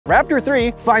Raptor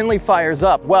 3 finally fires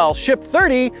up, while Ship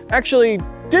 30 actually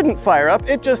didn't fire up,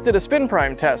 it just did a spin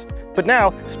prime test. But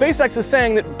now, SpaceX is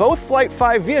saying that both Flight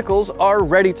 5 vehicles are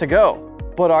ready to go.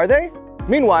 But are they?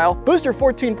 Meanwhile, Booster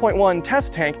 14.1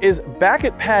 test tank is back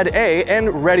at Pad A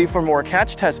and ready for more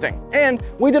catch testing. And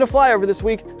we did a flyover this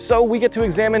week, so we get to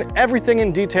examine everything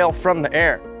in detail from the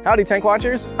air. Howdy Tank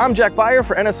Watchers, I'm Jack Beyer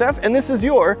for NSF, and this is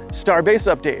your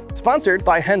Starbase Update, sponsored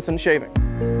by Henson Shaving.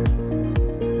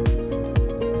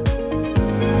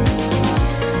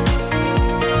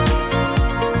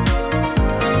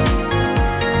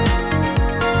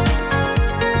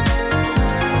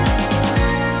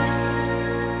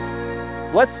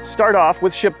 Let's start off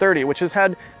with Ship 30, which has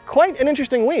had quite an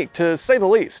interesting week, to say the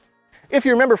least. If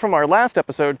you remember from our last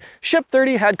episode, Ship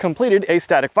 30 had completed a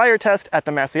static fire test at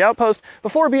the Massey Outpost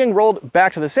before being rolled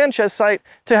back to the Sanchez site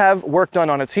to have work done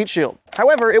on its heat shield.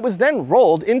 However, it was then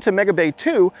rolled into Mega Bay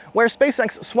 2, where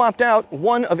SpaceX swapped out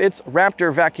one of its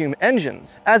Raptor vacuum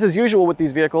engines. As is usual with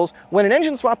these vehicles, when an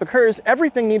engine swap occurs,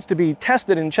 everything needs to be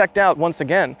tested and checked out once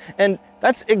again. And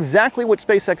that's exactly what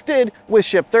SpaceX did with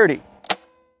Ship 30.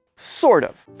 Sort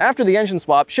of. After the engine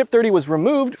swap, Ship 30 was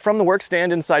removed from the work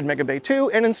stand inside Mega Bay 2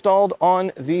 and installed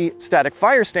on the static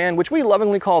fire stand, which we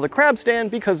lovingly call the crab stand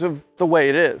because of the way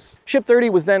it is. Ship 30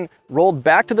 was then rolled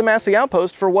back to the Massey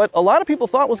Outpost for what a lot of people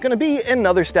thought was going to be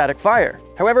another static fire.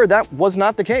 However, that was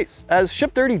not the case, as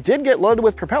Ship 30 did get loaded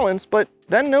with propellants, but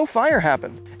then no fire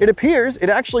happened. It appears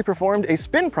it actually performed a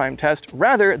spin prime test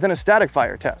rather than a static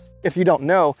fire test. If you don't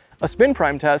know, a spin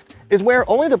prime test is where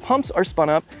only the pumps are spun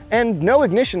up and no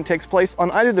ignition takes place on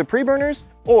either the preburners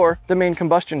or the main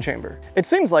combustion chamber. It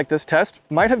seems like this test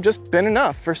might have just been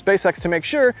enough for SpaceX to make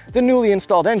sure the newly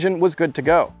installed engine was good to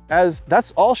go, as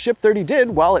that's all Ship 30 did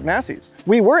while at Massey's.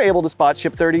 We were able to spot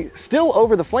Ship 30 still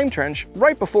over the flame trench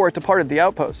right before it departed the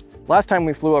outpost. Last time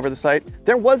we flew over the site,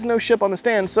 there was no ship on the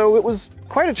stand, so it was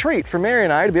quite a treat for Mary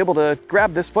and I to be able to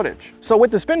grab this footage. So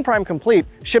with the spin prime complete,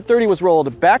 Ship 30 was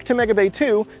rolled back to Mega Bay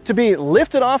 2 to be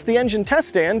lifted off the engine test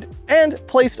stand and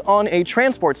placed on a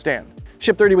transport stand.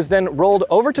 Ship 30 was then rolled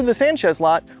over to the Sanchez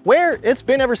lot, where it's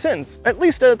been ever since, at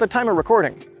least at the time of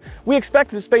recording. We expect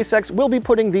that SpaceX will be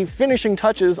putting the finishing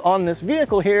touches on this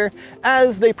vehicle here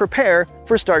as they prepare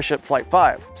for Starship Flight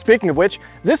 5. Speaking of which,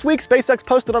 this week SpaceX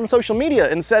posted on social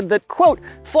media and said that, quote,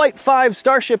 Flight 5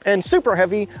 Starship and Super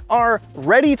Heavy are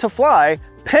ready to fly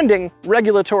pending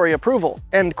regulatory approval,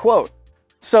 end quote.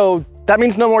 So that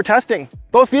means no more testing.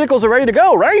 Both vehicles are ready to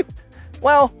go, right?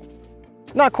 Well,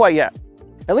 not quite yet.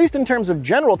 At least in terms of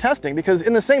general testing, because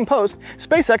in the same post,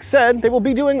 SpaceX said they will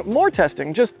be doing more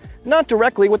testing, just not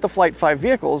directly with the Flight 5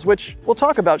 vehicles, which we'll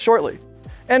talk about shortly.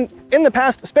 And in the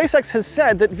past, SpaceX has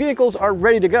said that vehicles are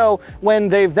ready to go when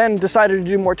they've then decided to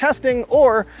do more testing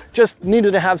or just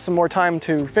needed to have some more time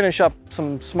to finish up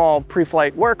some small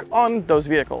pre-flight work on those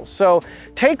vehicles. So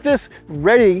take this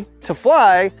ready to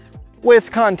fly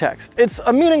with context. It's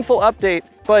a meaningful update,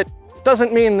 but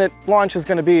doesn't mean that launch is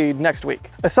going to be next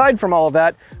week. Aside from all of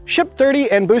that, Ship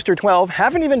 30 and Booster 12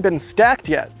 haven't even been stacked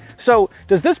yet. So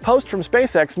does this post from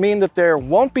SpaceX mean that there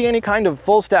won't be any kind of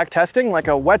full stack testing like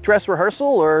a wet dress rehearsal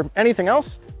or anything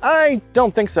else? I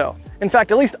don't think so. In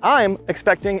fact, at least I'm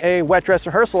expecting a wet dress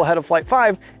rehearsal ahead of Flight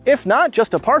 5, if not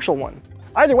just a partial one.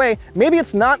 Either way, maybe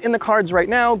it's not in the cards right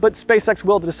now, but SpaceX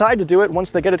will decide to do it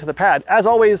once they get it to the pad. As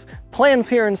always, plans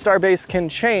here in Starbase can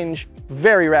change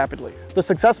very rapidly. The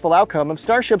successful outcome of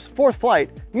Starship's fourth flight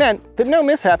meant that no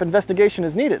mishap investigation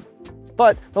is needed.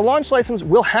 But the launch license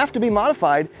will have to be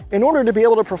modified in order to be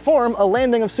able to perform a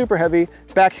landing of Super Heavy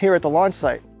back here at the launch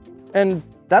site. And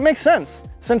that makes sense,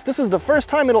 since this is the first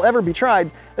time it'll ever be tried,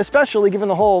 especially given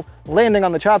the whole landing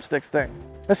on the chopsticks thing.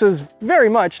 This is very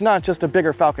much not just a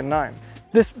bigger Falcon 9.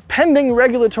 This pending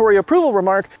regulatory approval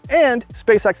remark and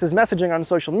SpaceX's messaging on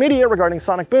social media regarding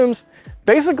sonic booms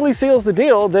basically seals the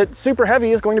deal that Super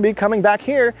Heavy is going to be coming back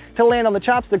here to land on the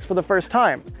chopsticks for the first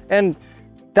time. And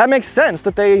that makes sense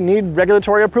that they need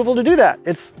regulatory approval to do that.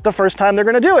 It's the first time they're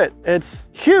going to do it. It's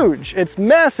huge, it's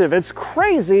massive, it's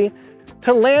crazy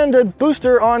to land a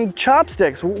booster on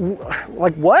chopsticks.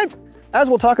 Like what? As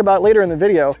we'll talk about later in the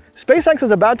video, SpaceX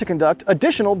is about to conduct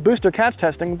additional booster catch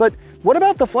testing, but what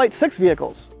about the Flight 6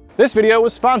 vehicles? This video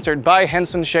was sponsored by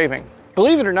Henson Shaving.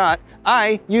 Believe it or not,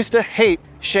 I used to hate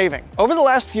shaving. Over the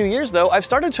last few years though, I've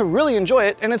started to really enjoy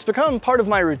it and it's become part of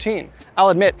my routine. I'll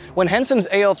admit, when Henson's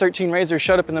AL13 razor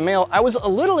showed up in the mail, I was a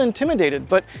little intimidated,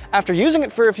 but after using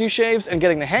it for a few shaves and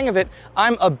getting the hang of it,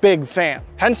 I'm a big fan.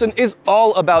 Henson is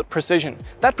all about precision.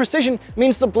 That precision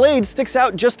means the blade sticks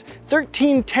out just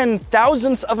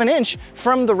 13/10,000ths of an inch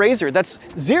from the razor. That's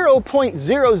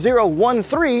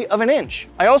 0.0013 of an inch.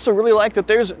 I also really like that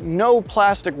there's no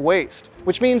plastic waste.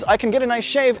 which means I can get a nice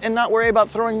shave and not worry about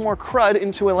throwing more crud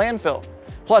into a landfill.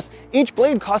 Plus, each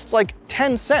blade costs like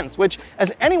 10 cents, which,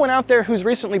 as anyone out there who's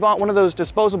recently bought one of those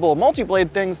disposable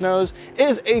multi-blade things knows,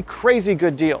 is a crazy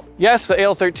good deal. Yes, the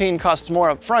AL13 costs more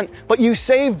up front, but you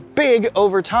save big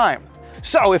over time.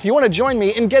 So if you want to join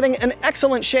me in getting an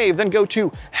excellent shave, then go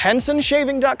to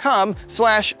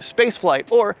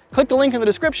hensonshaving.com/spaceflight or click the link in the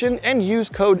description and use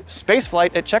code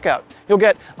SPACEFLIGHT at checkout. You'll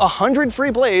get 100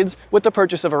 free blades with the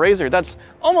purchase of a razor. That's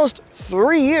almost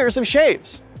 3 years of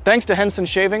shaves. Thanks to Henson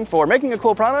Shaving for making a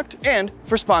cool product and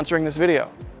for sponsoring this video.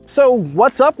 So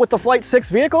what's up with the Flight 6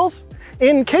 vehicles?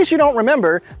 In case you don't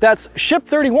remember, that's Ship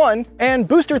 31 and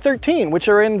Booster 13, which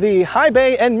are in the High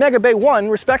Bay and Mega Bay 1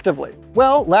 respectively.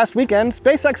 Well, last weekend,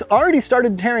 SpaceX already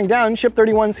started tearing down Ship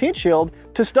 31's heat shield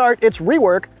to start its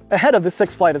rework ahead of the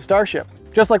 6th flight of Starship.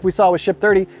 Just like we saw with Ship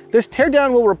 30, this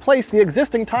teardown will replace the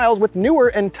existing tiles with newer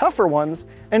and tougher ones,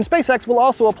 and SpaceX will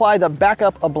also apply the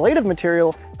backup ablative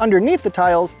material underneath the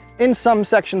tiles in some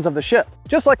sections of the ship.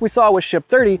 Just like we saw with Ship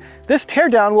 30, this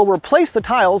teardown will replace the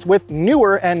tiles with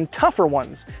newer and tougher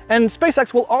ones, and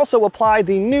SpaceX will also apply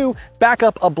the new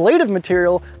backup ablative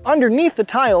material underneath the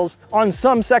tiles on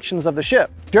some sections of the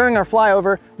ship. During our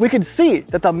flyover, we could see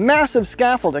that the massive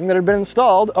scaffolding that had been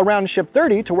installed around Ship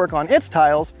 30 to work on its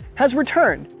tiles has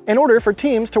returned in order for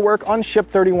teams to work on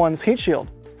Ship 31's heat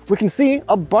shield. We can see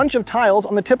a bunch of tiles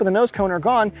on the tip of the nose cone are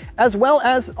gone, as well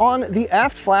as on the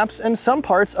aft flaps and some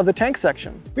parts of the tank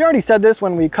section. We already said this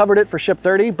when we covered it for Ship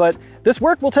 30, but this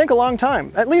work will take a long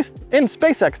time, at least in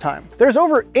SpaceX time. There's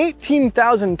over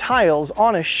 18,000 tiles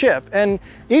on a ship, and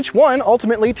each one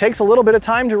ultimately takes a little bit of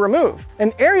time to remove.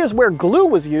 And areas where glue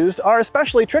was used are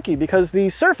especially tricky because the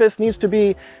surface needs to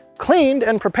be cleaned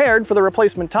and prepared for the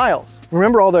replacement tiles.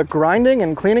 Remember all the grinding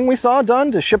and cleaning we saw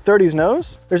done to Ship 30's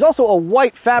nose? There's also a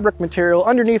white fabric material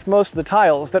underneath most of the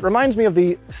tiles that reminds me of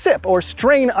the SIP or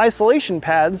strain isolation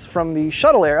pads from the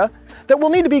shuttle era that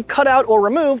will need to be cut out or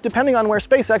removed depending on where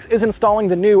SpaceX is installing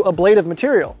the new ablative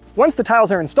material. Once the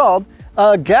tiles are installed,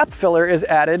 a gap filler is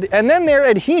added and then their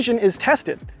adhesion is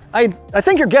tested. I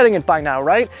think you're getting it by now,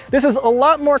 right? This is a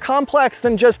lot more complex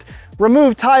than just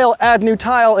remove tile, add new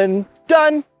tile, and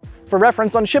done. For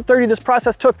reference, on Ship 30, this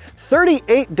process took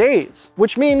 38 days,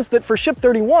 which means that for Ship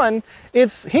 31,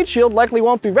 its heat shield likely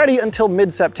won't be ready until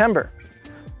mid-September.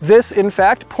 This, in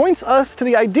fact, points us to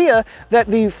the idea that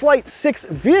the Flight 6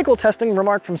 vehicle testing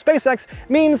remark from SpaceX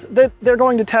means that they're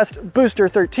going to test Booster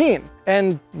 13,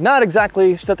 and not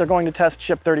exactly that they're going to test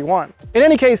Ship 31. In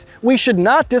any case, we should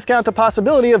not discount the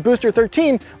possibility of Booster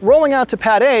 13 rolling out to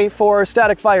Pad A for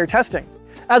static fire testing.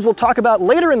 As we'll talk about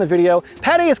later in the video,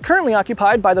 Pad A is currently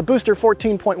occupied by the Booster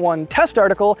 14.1 test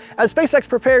article as SpaceX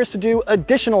prepares to do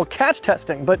additional catch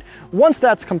testing, but once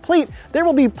that's complete, there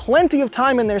will be plenty of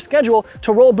time in their schedule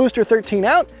to roll Booster 13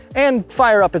 out and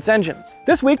fire up its engines.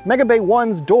 This week, Mega Bay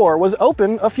 1's door was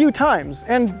open a few times,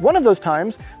 and one of those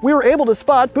times, we were able to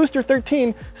spot Booster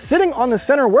 13 sitting on the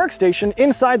center workstation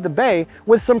inside the bay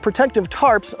with some protective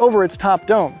tarps over its top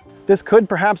dome. This could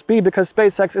perhaps be because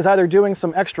SpaceX is either doing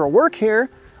some extra work here,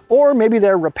 or maybe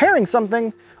they're repairing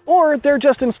something, or they're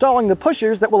just installing the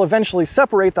pushers that will eventually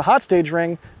separate the hot stage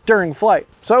ring during flight.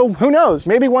 So who knows,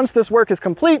 maybe once this work is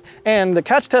complete and the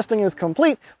catch testing is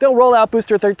complete, they'll roll out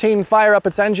Booster 13, fire up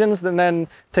its engines, and then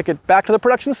take it back to the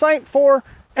production site for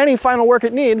any final work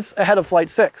it needs ahead of Flight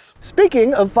 6.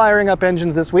 Speaking of firing up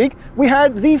engines this week, we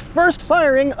had the first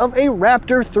firing of a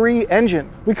Raptor 3 engine.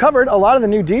 We covered a lot of the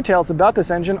new details about this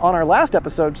engine on our last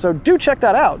episode, so do check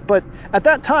that out. But at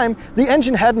that time, the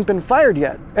engine hadn't been fired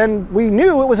yet, and we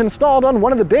knew it was installed on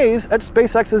one of the bays at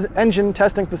SpaceX's engine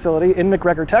testing facility in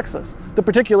McGregor, Texas. The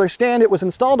particular stand it was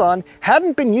installed on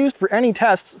hadn't been used for any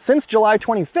tests since July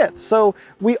 25th, so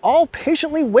we all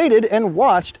patiently waited and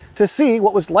watched to see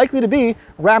what was likely to be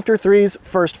Raptor 3's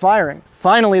first firing.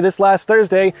 Finally, this last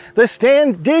Thursday, the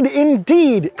stand did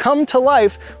indeed come to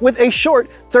life with a short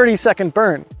 30-second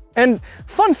burn. And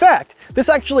fun fact, this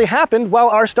actually happened while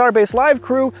our Starbase Live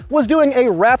crew was doing a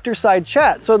Raptor side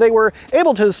chat, so they were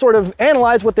able to sort of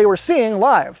analyze what they were seeing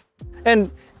live.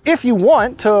 And if you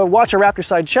want to watch a Raptor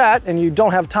side chat and you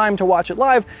don't have time to watch it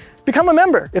live, become a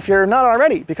member if you're not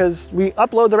already, because we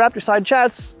upload the Raptor side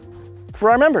chats for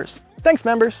our members. Thanks,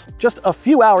 members. Just a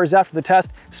few hours after the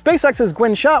test, SpaceX's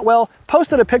Gwynne Shotwell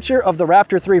posted a picture of the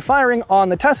Raptor 3 firing on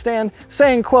the test stand,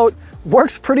 saying, quote,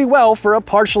 "Works pretty well for a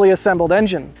partially assembled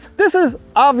engine." This is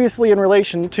obviously in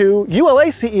relation to ULA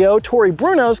CEO Tory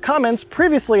Bruno's comments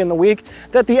previously in the week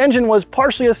that the engine was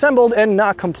partially assembled and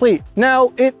not complete.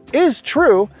 Now, it is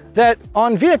true that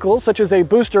on vehicles such as a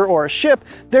booster or a ship,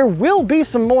 there will be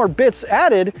some more bits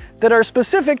added that are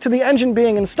specific to the engine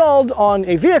being installed on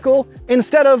a vehicle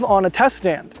instead of on a test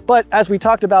stand. But as we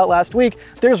talked about last week,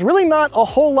 there's really not a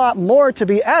whole lot more to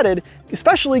be added,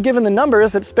 especially given the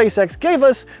numbers that SpaceX gave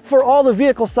us for all the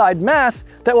vehicle side mass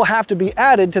that will have to be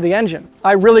added to the engine.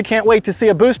 I really can't wait to see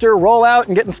a booster roll out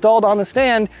and get installed on the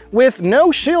stand with no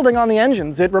shielding on the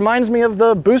engines. It reminds me of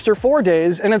the Booster 4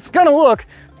 days, and it's gonna look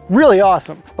really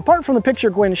awesome. Apart from the picture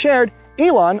Gwyn shared,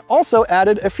 Elon also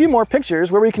added a few more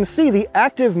pictures where we can see the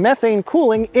active methane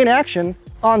cooling in action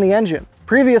on the engine.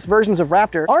 Previous versions of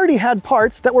Raptor already had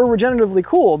parts that were regeneratively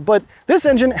cooled, but this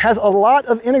engine has a lot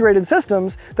of integrated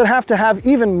systems that have to have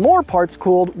even more parts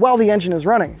cooled while the engine is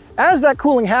running. As that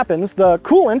cooling happens, the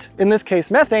coolant, in this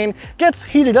case methane, gets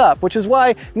heated up, which is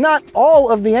why not all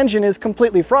of the engine is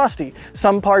completely frosty.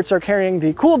 Some parts are carrying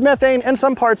the cooled methane and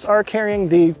some parts are carrying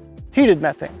the heated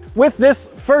methane. With this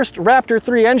first Raptor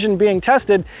 3 engine being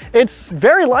tested, it's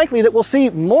very likely that we'll see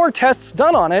more tests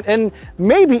done on it and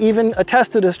maybe even a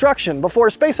test to destruction before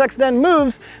SpaceX then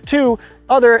moves to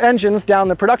other engines down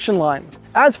the production line.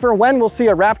 As for when we'll see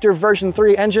a Raptor version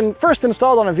 3 engine first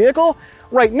installed on a vehicle,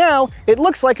 right now it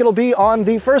looks like it'll be on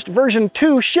the first version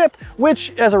 2 ship,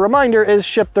 which as a reminder is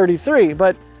Ship 33,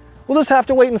 but we'll just have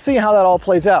to wait and see how that all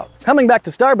plays out. Coming back to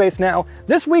Starbase now,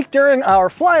 this week during our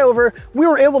flyover, we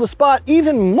were able to spot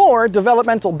even more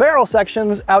developmental barrel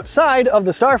sections outside of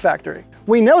the Star Factory.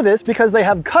 We know this because they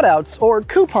have cutouts or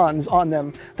coupons on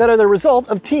them that are the result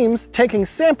of teams taking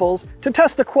samples to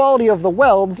test the quality of the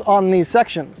welds on these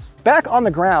sections. Back on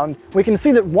the ground, we can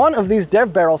see that one of these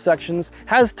dev barrel sections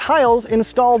has tiles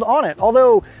installed on it,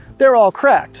 although they're all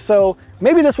cracked, so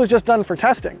maybe this was just done for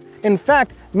testing. In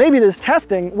fact, maybe this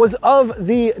testing was of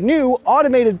the new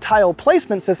automated tile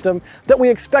placement system that we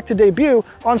expect to debut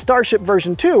on Starship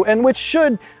version 2, and which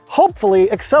should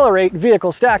hopefully accelerate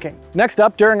vehicle stacking. Next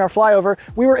up, during our flyover,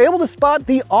 we were able to spot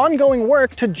the ongoing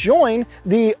work to join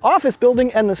the office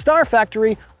building and the Star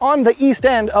Factory on the east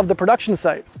end of the production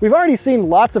site. We've already seen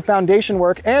lots of foundation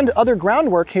work and other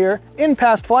groundwork here in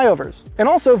past flyovers, and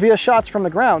also via shots from the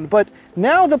ground, but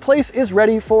now the place is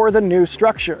ready for the new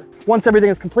structure. Once everything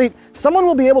is complete, someone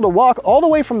will be able to walk all the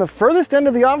way from the furthest end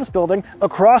of the office building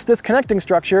across this connecting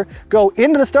structure, go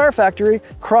into the Star Factory,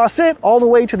 cross it all the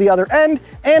way to the other end,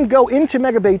 and go into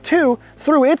Mega Bay 2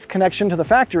 through its connection to the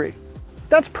factory.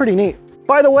 That's pretty neat.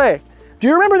 By the way, do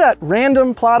you remember that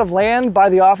random plot of land by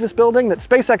the office building that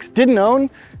SpaceX didn't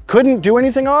own, couldn't do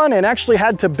anything on, and actually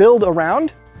had to build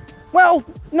around? Well,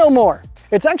 no more.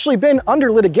 It's actually been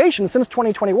under litigation since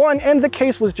 2021, and the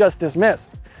case was just dismissed.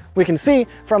 We can see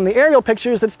from the aerial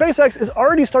pictures that SpaceX is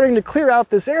already starting to clear out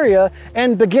this area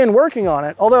and begin working on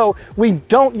it, although we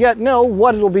don't yet know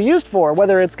what it'll be used for,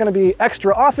 whether it's going to be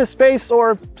extra office space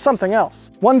or something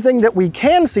else. One thing that we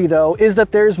can see though is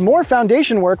that there's more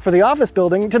foundation work for the office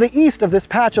building to the east of this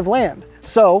patch of land.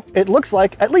 So it looks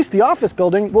like at least the office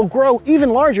building will grow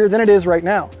even larger than it is right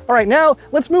now. All right, now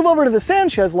let's move over to the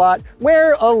Sanchez lot,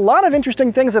 where a lot of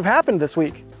interesting things have happened this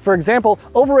week. For example,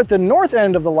 over at the north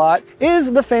end of the lot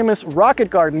is the famous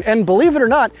rocket garden, and believe it or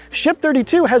not, Ship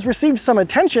 32 has received some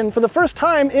attention for the first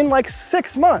time in like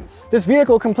 6 months. This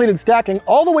vehicle completed stacking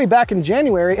all the way back in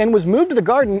January and was moved to the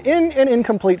garden in an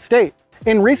incomplete state.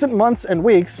 In recent months and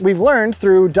weeks, we've learned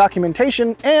through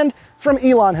documentation and from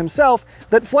Elon himself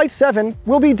that Flight 7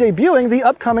 will be debuting the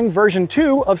upcoming version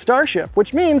 2 of Starship,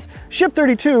 which means Ship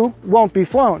 32 won't be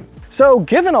flown. So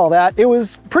given all that, it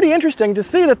was pretty interesting to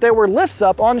see that there were lifts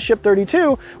up on Ship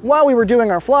 32 while we were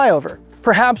doing our flyover.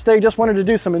 Perhaps they just wanted to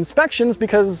do some inspections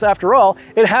because, after all,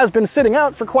 it has been sitting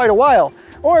out for quite a while.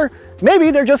 Or maybe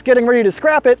they're just getting ready to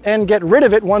scrap it and get rid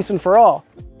of it once and for all.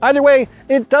 Either way,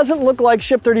 it doesn't look like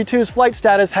Ship 32's flight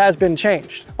status has been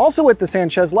changed. Also at the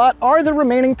Sanchez lot are the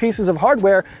remaining pieces of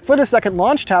hardware for the second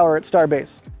launch tower at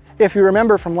Starbase. If you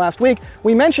remember from last week,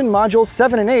 we mentioned modules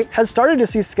 7 and 8 has started to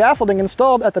see scaffolding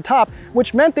installed at the top,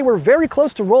 which meant they were very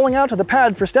close to rolling out to the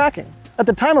pad for stacking. At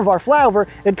the time of our flyover,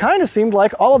 it kind of seemed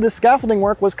like all of this scaffolding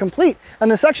work was complete and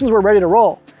the sections were ready to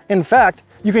roll. In fact,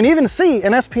 you can even see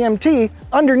an SPMT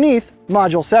underneath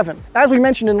Module 7. As we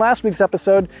mentioned in last week's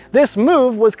episode, this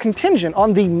move was contingent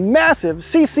on the massive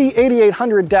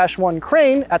CC8800-1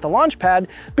 crane at the launch pad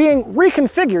being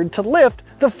reconfigured to lift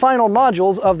the final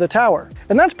modules of the tower.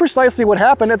 And that's precisely what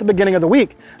happened at the beginning of the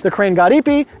week. The crane got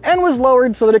eepy and was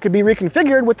lowered so that it could be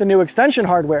reconfigured with the new extension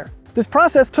hardware. This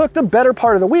process took the better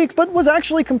part of the week, but was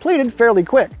actually completed fairly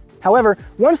quick. However,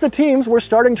 once the teams were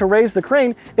starting to raise the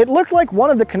crane, it looked like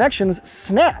one of the connections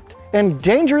snapped and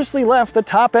dangerously left the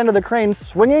top end of the crane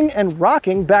swinging and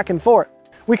rocking back and forth.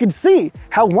 We could see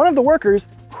how one of the workers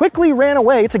quickly ran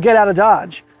away to get out of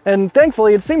Dodge, and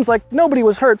thankfully it seems like nobody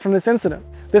was hurt from this incident.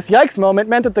 This yikes moment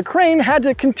meant that the crane had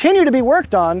to continue to be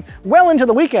worked on well into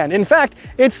the weekend. In fact,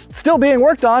 it's still being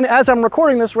worked on as I'm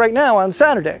recording this right now on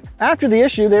Saturday. After the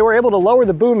issue, they were able to lower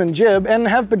the boom and jib and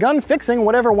have begun fixing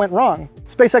whatever went wrong.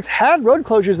 SpaceX had road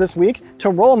closures this week to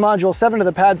roll Module 7 to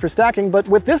the pad for stacking, but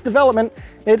with this development,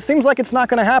 it seems like it's not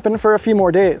going to happen for a few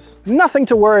more days. Nothing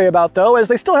to worry about though, as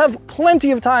they still have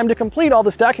plenty of time to complete all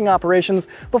the stacking operations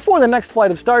before the next flight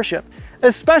of Starship,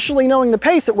 especially knowing the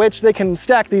pace at which they can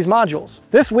stack these modules.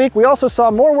 This week, we also saw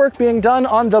more work being done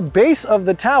on the base of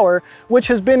the tower, which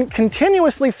has been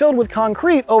continuously filled with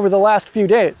concrete over the last few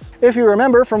days. If you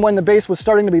remember from when the base was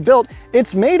starting to be built,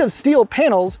 it's made of steel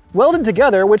panels welded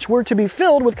together which were to be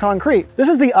filled with concrete. This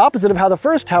is the opposite of how the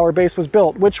first tower base was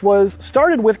built, which was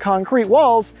started with concrete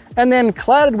walls and then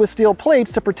cladded with steel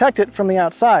plates to protect it from the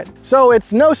outside. So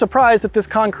it's no surprise that this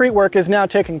concrete work is now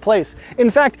taking place. In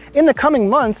fact, in the coming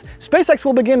months, SpaceX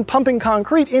will begin pumping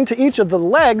concrete into each of the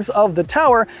legs of the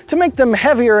tower to make them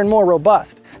heavier and more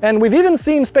robust. And we've even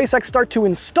seen SpaceX start to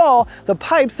install the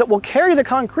pipes that will carry the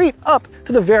concrete up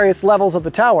to the various levels of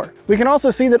the tower. We can also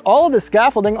see that all of the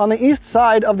scaffolding on the east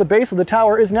side of the base of the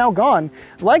tower is now gone,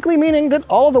 likely meaning that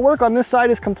all of the work on this side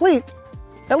is complete,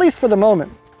 at least for the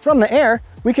moment. From the air,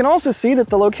 we can also see that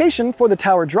the location for the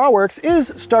tower drawworks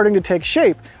is starting to take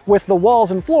shape, with the walls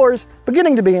and floors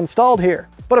beginning to be installed here.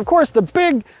 But of course, the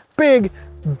big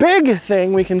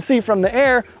thing we can see from the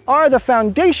air are the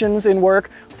foundations in work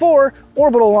for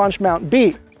Orbital Launch Mount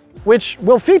B, which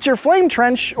will feature flame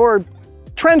trench or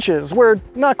trenches. We're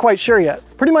not quite sure yet.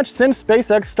 Pretty much since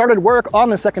SpaceX started work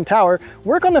on the second tower,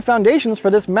 work on the foundations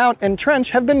for this mount and trench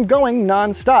have been going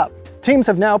non-stop. Teams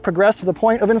have now progressed to the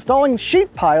point of installing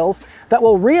sheet piles that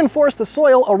will reinforce the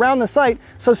soil around the site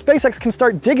so SpaceX can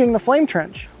start digging the flame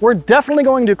trench. We're definitely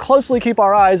going to closely keep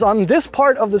our eyes on this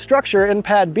part of the structure in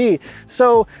Pad B,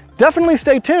 so definitely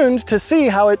stay tuned to see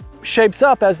how it shapes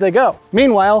up as they go.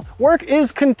 Meanwhile, work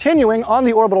is continuing on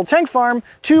the orbital tank farm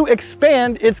to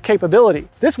expand its capability.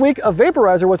 This week, a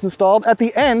vaporizer was installed at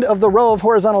the end of the row of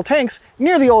horizontal tanks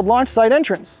near the old launch site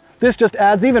entrance. This just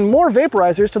adds even more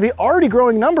vaporizers to the already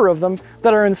growing number of them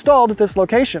that are installed at this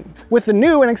location. With the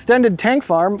new and extended tank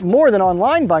farm more than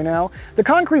online by now, the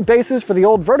concrete bases for the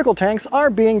old vertical tanks are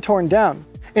being torn down.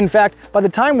 In fact, by the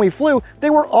time we flew,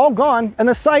 they were all gone and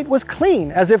the site was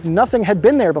clean, as if nothing had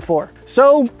been there before.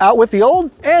 So out with the old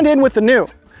and in with the new.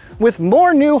 With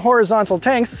more new horizontal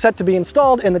tanks set to be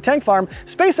installed in the tank farm,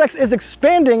 SpaceX is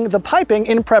expanding the piping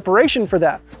in preparation for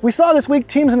that. We saw this week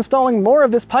teams installing more of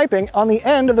this piping on the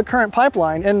end of the current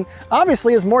pipeline, and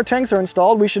obviously as more tanks are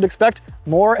installed, we should expect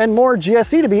more and more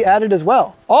GSE to be added as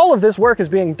well. All of this work is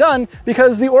being done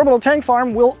because the orbital tank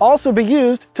farm will also be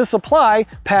used to supply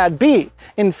Pad B.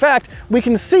 In fact, we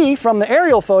can see from the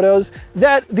aerial photos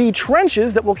that the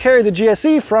trenches that will carry the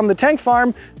GSE from the tank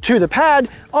farm to the pad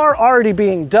are already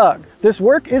being dug. This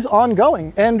work is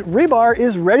ongoing, and rebar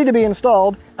is ready to be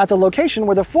installed at the location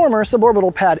where the former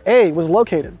suborbital Pad A was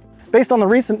located. Based on the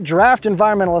recent draft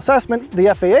environmental assessment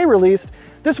the FAA released,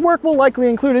 this work will likely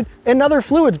include another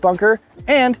fluids bunker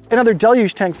and another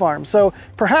deluge tank farm, so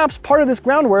perhaps part of this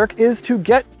groundwork is to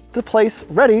get the place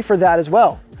ready for that as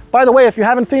well. By the way, if you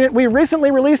haven't seen it, we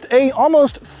recently released a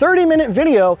almost 30-minute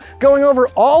video going over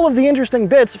all of the interesting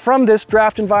bits from this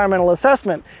draft environmental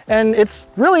assessment, and it's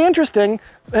really interesting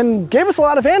and gave us a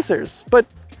lot of answers, but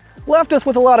left us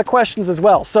with a lot of questions as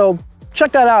well, so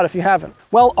check that out if you haven't.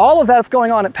 While all of that's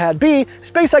going on at Pad B,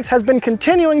 SpaceX has been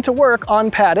continuing to work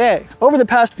on Pad A. Over the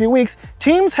past few weeks,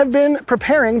 teams have been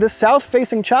preparing the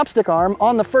south-facing chopstick arm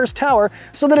on the first tower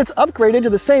so that it's upgraded to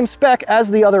the same spec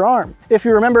as the other arm. If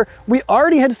you remember, we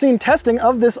already had seen testing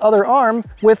of this other arm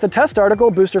with the test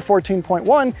article Booster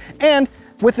 14.1, and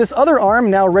with this other arm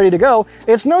now ready to go,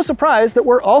 it's no surprise that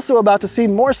we're also about to see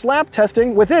more slap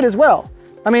testing with it as well.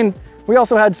 I mean, we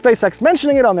also had SpaceX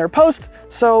mentioning it on their post,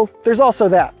 so there's also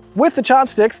that. With the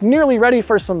chopsticks nearly ready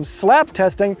for some slap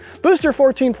testing, Booster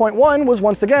 14.1 was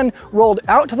once again rolled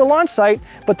out to the launch site,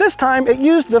 but this time it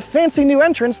used the fancy new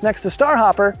entrance next to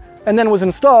Starhopper and then was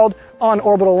installed on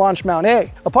Orbital Launch Mount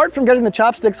A. Apart from getting the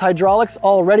chopsticks hydraulics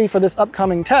all ready for this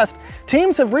upcoming test,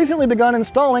 teams have recently begun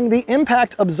installing the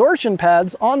impact absorption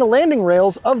pads on the landing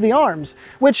rails of the arms,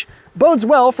 which bodes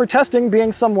well for testing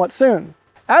being somewhat soon.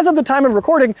 As of the time of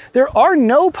recording, there are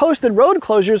no posted road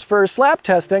closures for slap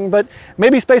testing, but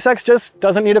maybe SpaceX just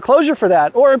doesn't need a closure for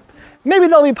that, or maybe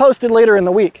they'll be posted later in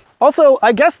the week. Also,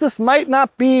 I guess this might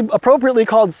not be appropriately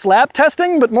called slap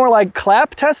testing, but more like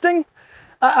clap testing?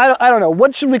 I don't know,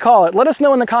 what should we call it? Let us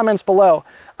know in the comments below.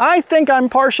 I think I'm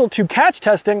partial to catch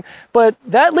testing, but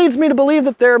that leads me to believe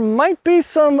that there might be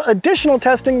some additional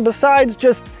testing besides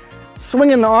just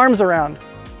swinging the arms around.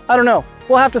 I don't know.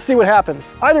 We'll have to see what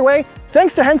happens. Either way,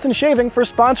 thanks to Henson Shaving for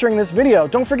sponsoring this video.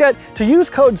 Don't forget to use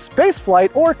code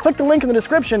SPACEFLIGHT or click the link in the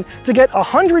description to get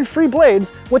 100 free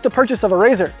blades with the purchase of a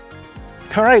razor.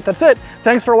 All right, that's it.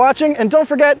 Thanks for watching, and don't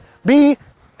forget, be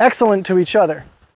excellent to each other.